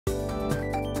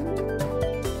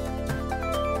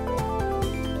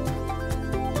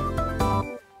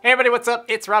Hey everybody, what's up?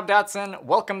 It's Rob Dodson.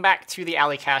 Welcome back to the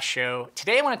A11ycasts show.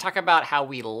 Today I want to talk about how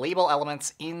we label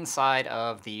elements inside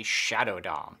of the Shadow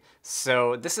DOM.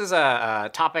 So this is a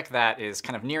topic that is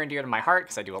kind of near and dear to my heart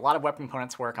because I do a lot of web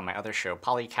components work on my other show,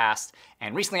 Polycast.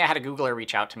 And recently I had a Googler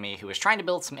reach out to me who was trying to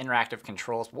build some interactive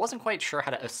controls, but wasn't quite sure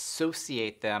how to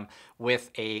associate them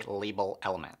with a label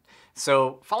element.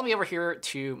 So follow me over here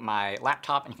to my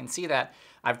laptop and you can see that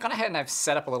I've gone ahead and I've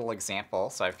set up a little example.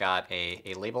 So I've got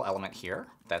a label element here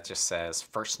that just says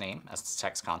first name as the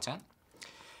text content.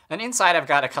 And inside I've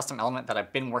got a custom element that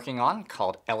I've been working on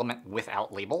called element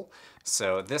without label.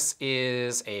 So this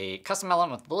is a custom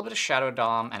element with a little bit of Shadow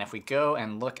DOM. And if we go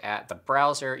and look at the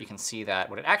browser, you can see that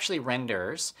what it actually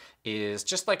renders is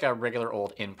just like a regular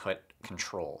old input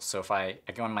control. So if I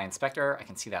go in my inspector, I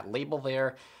can see that label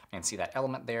there. I can see that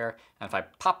element there. And if I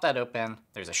pop that open,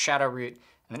 there's a shadow root.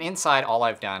 And then inside, all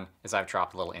I've done is I've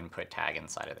dropped a little input tag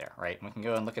inside of there, right? And we can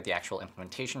go and look at the actual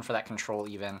implementation for that control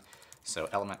even. So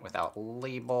element without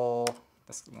label,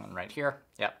 this one right here,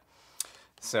 yep.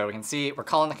 So we can see we're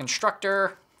calling the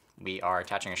constructor. We are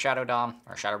attaching a shadow DOM,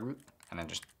 or shadow root, and then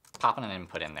just popping an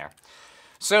input in there.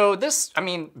 So this, I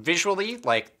mean, visually,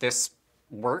 like this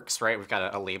works, right? We've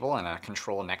got a label and a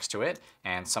control next to it.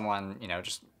 And someone,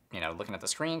 just looking at the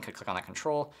screen could click on that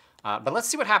control. But let's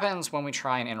see what happens when we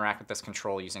try and interact with this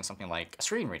control using something like a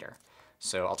screen reader.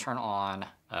 So I'll turn on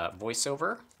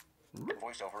voiceover.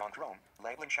 Voiceover on Chrome,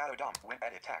 labeling shadow DOM, when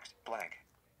edit text, blank.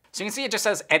 So you can see it just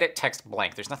says edit text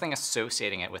blank. There's nothing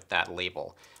associating it with that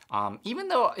label. Even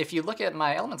though if you look at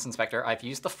my elements inspector, I've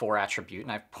used the for attribute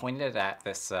and I've pointed it at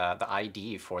this the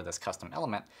ID for this custom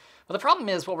element. But the problem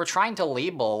is what we're trying to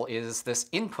label is this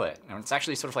input. And it's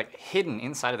actually sort of like hidden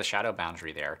inside of the shadow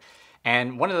boundary there.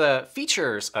 And one of the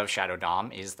features of Shadow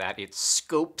DOM is that it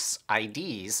scopes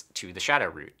IDs to the shadow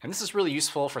root. And this is really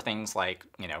useful for things like,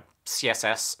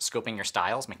 CSS scoping your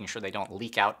styles, making sure they don't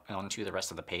leak out onto the rest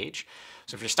of the page.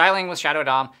 So if you're styling with Shadow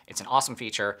DOM, it's an awesome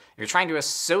feature. If you're trying to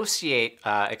associate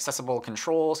accessible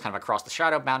controls kind of across the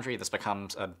shadow boundary, this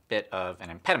becomes a bit of an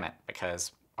impediment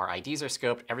because our IDs are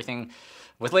scoped. Everything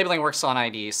with labeling works on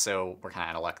IDs, so we're kind of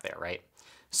out of luck there, right?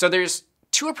 So there's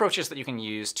two approaches that you can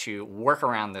use to work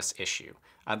around this issue.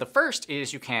 The first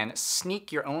is you can sneak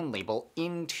your own label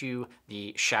into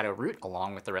the shadow root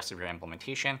along with the rest of your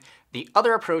implementation. The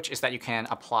other approach is that you can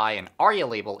apply an ARIA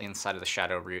label inside of the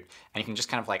shadow root, and you can just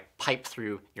kind of like pipe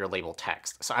through your label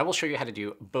text. So I will show you how to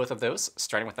do both of those,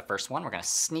 starting with the first one. We're going to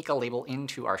sneak a label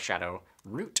into our shadow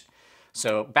root.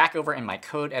 So back over in my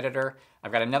code editor,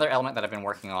 I've got another element that I've been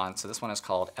working on. So this one is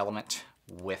called element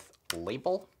with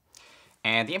label.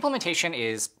 And the implementation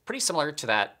is pretty similar to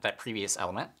that previous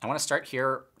element. I want to start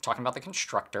here talking about the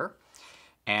constructor.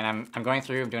 And I'm going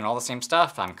through, I'm doing all the same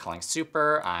stuff. I'm calling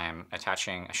super, I'm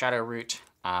attaching a shadow root.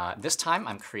 This time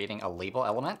I'm creating a label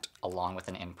element along with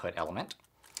an input element.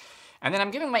 And then I'm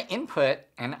giving my input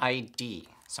an ID.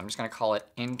 So I'm just going to call it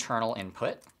internal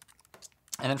input.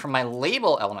 And then from my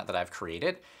label element that I've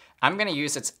created, I'm going to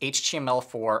use its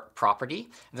HTML4 property.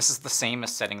 This is the same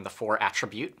as setting the for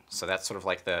attribute. So that's sort of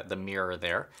like the mirror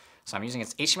there. So I'm using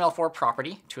its HTML4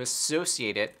 property to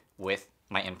associate it with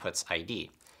my input's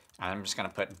ID. And I'm just going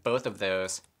to put both of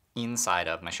those inside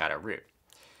of my shadow root.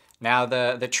 Now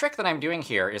the trick that I'm doing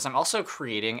here is I'm also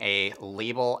creating a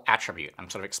label attribute. I'm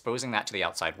sort of exposing that to the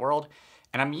outside world.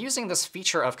 And I'm using this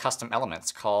feature of custom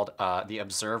elements called the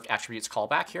observed attributes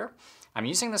callback here. I'm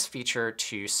using this feature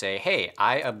to say, hey,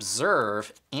 I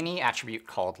observe any attribute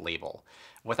called label.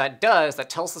 What that does, that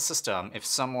tells the system if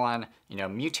someone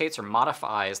mutates or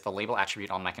modifies the label attribute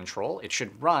on my control, it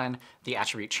should run the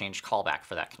attribute change callback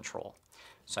for that control.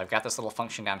 So I've got this little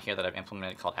function down here that I've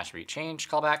implemented called attribute change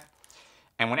callback.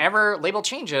 And whenever label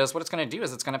changes, what it's going to do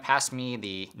is it's going to pass me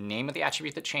the name of the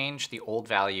attribute that changed, the old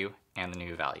value, and the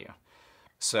new value.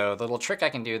 So the little trick I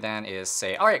can do then is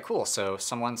say, all right, cool. So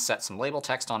someone set some label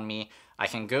text on me. I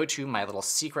can go to my little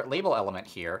secret label element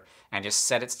here and just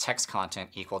set its text content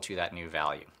equal to that new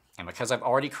value. And because I've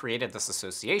already created this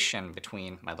association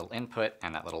between my little input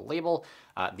and that little label,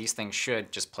 these things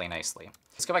should just play nicely.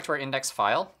 Let's go back to our index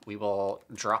file. We will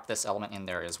drop this element in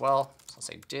there as well. So I'll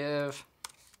say div.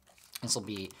 This will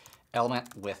be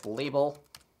element with label,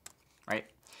 right?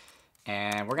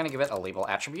 And we're going to give it a label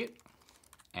attribute.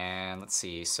 And let's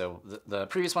see, so the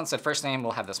previous one said first name,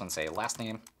 we'll have this one say last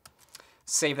name.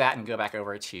 Save that and go back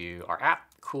over to our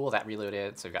app. Cool, that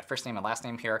reloaded. So we've got first name and last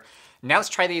name here. Now let's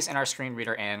try these in our screen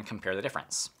reader and compare the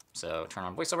difference. So turn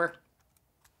on voiceover.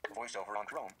 Voiceover on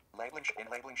Chrome, labeling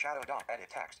shadow DOM, edit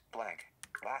text, blank.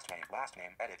 Last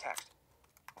name, edit text.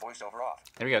 Voiceover off.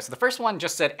 There we go. So the first one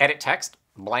just said edit text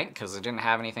blank because it didn't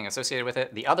have anything associated with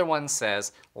it. The other one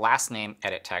says last name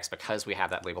edit text because we have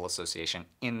that label association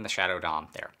in the shadow DOM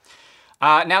there.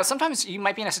 Now, sometimes you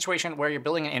might be in a situation where you're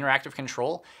building an interactive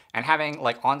control and having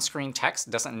like on-screen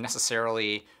text doesn't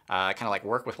necessarily kind of like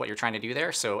work with what you're trying to do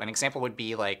there. So an example would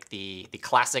be like the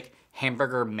classic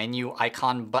hamburger menu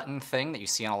icon button thing that you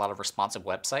see on a lot of responsive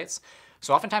websites.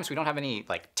 So oftentimes we don't have any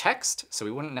like text, so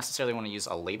we wouldn't necessarily want to use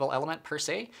a label element per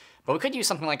se, but we could use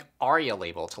something like aria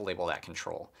label to label that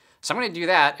control. So I'm going to do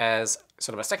that as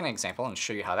sort of a second example and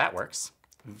show you how that works.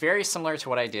 Very similar to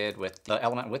what I did with the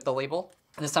element with the label.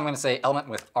 This time I'm going to say element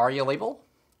with aria label.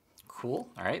 Cool.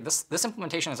 All right. This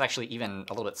implementation is actually even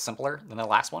a little bit simpler than the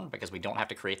last one because we don't have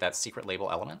to create that secret label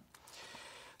element.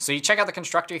 So you check out the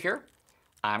constructor here.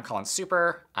 I'm calling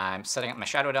super. I'm setting up my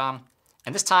shadow DOM,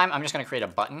 and this time I'm just going to create a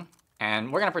button.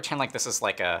 And we're going to pretend like this is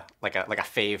like a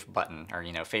fave button or,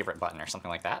 you know, favorite button or something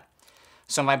like that.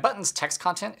 So my button's text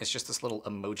content is just this little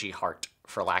emoji heart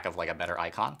for lack of like a better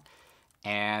icon.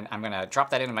 And I'm going to drop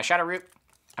that into my shadow root.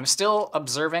 I'm still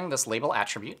observing this label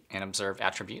attribute in observed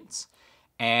attributes.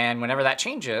 And whenever that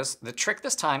changes, the trick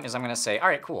this time is I'm going to say, all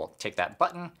right, cool, take that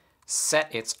button,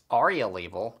 set its aria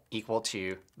label equal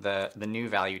to the new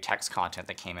value text content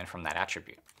that came in from that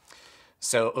attribute.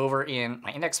 So over in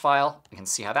my index file, you can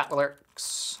see how that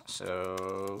works.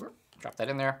 So drop that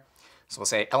in there. So we'll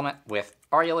say element with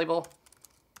aria label.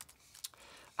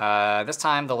 This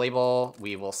time the label,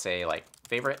 we will say like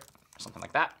favorite or something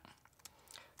like that.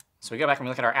 So we go back and we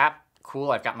look at our app.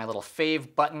 Cool, I've got my little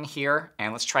fave button here.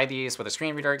 And let's try these with a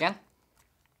screen reader again.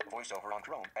 Voiceover on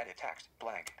Chrome. Edit text.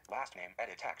 Blank. Last name.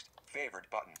 Edit text. Favorite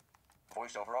button.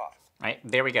 Voiceover off. Right,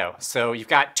 there we go. So you've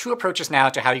got two approaches now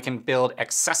to how you can build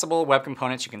accessible web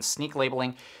components. You can sneak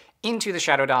labeling into the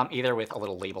shadow DOM either with a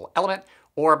little label element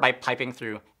or by piping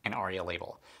through an aria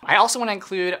label. I also want to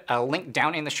include a link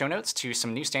down in the show notes to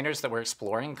some new standards that we're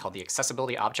exploring called the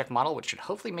accessibility object model, which should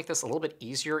hopefully make this a little bit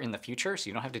easier in the future so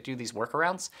you don't have to do these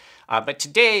workarounds. But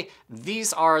today,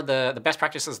 these are the best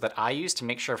practices that I use to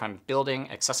make sure if I'm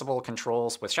building accessible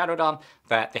controls with shadow DOM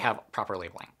that they have proper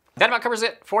labeling. That about covers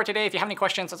it for today. If you have any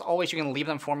questions, as always, you can leave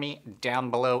them for me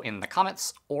down below in the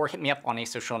comments or hit me up on a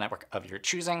social network of your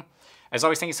choosing. As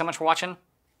always, thank you so much for watching, and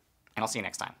I'll see you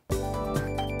next time.